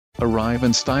Arrive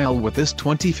in style with this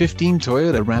 2015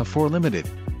 Toyota RAV4 Limited.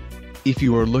 If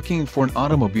you are looking for an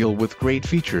automobile with great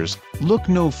features, look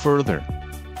no further.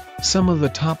 Some of the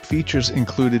top features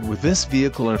included with this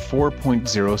vehicle are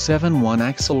 4.071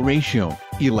 axle ratio,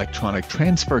 electronic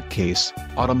transfer case,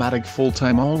 automatic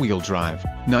full-time all-wheel drive,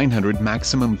 900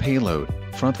 maximum payload,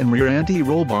 front and rear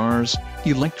anti-roll bars,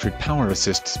 electric power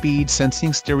assist speed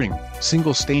sensing steering,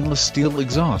 single stainless steel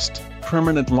exhaust,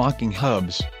 permanent locking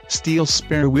hubs, steel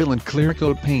spare wheel and clear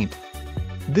coat paint.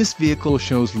 This vehicle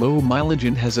shows low mileage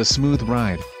and has a smooth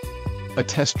ride. A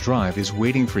test drive is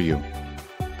waiting for you.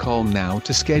 Call now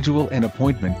to schedule an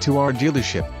appointment to our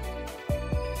dealership.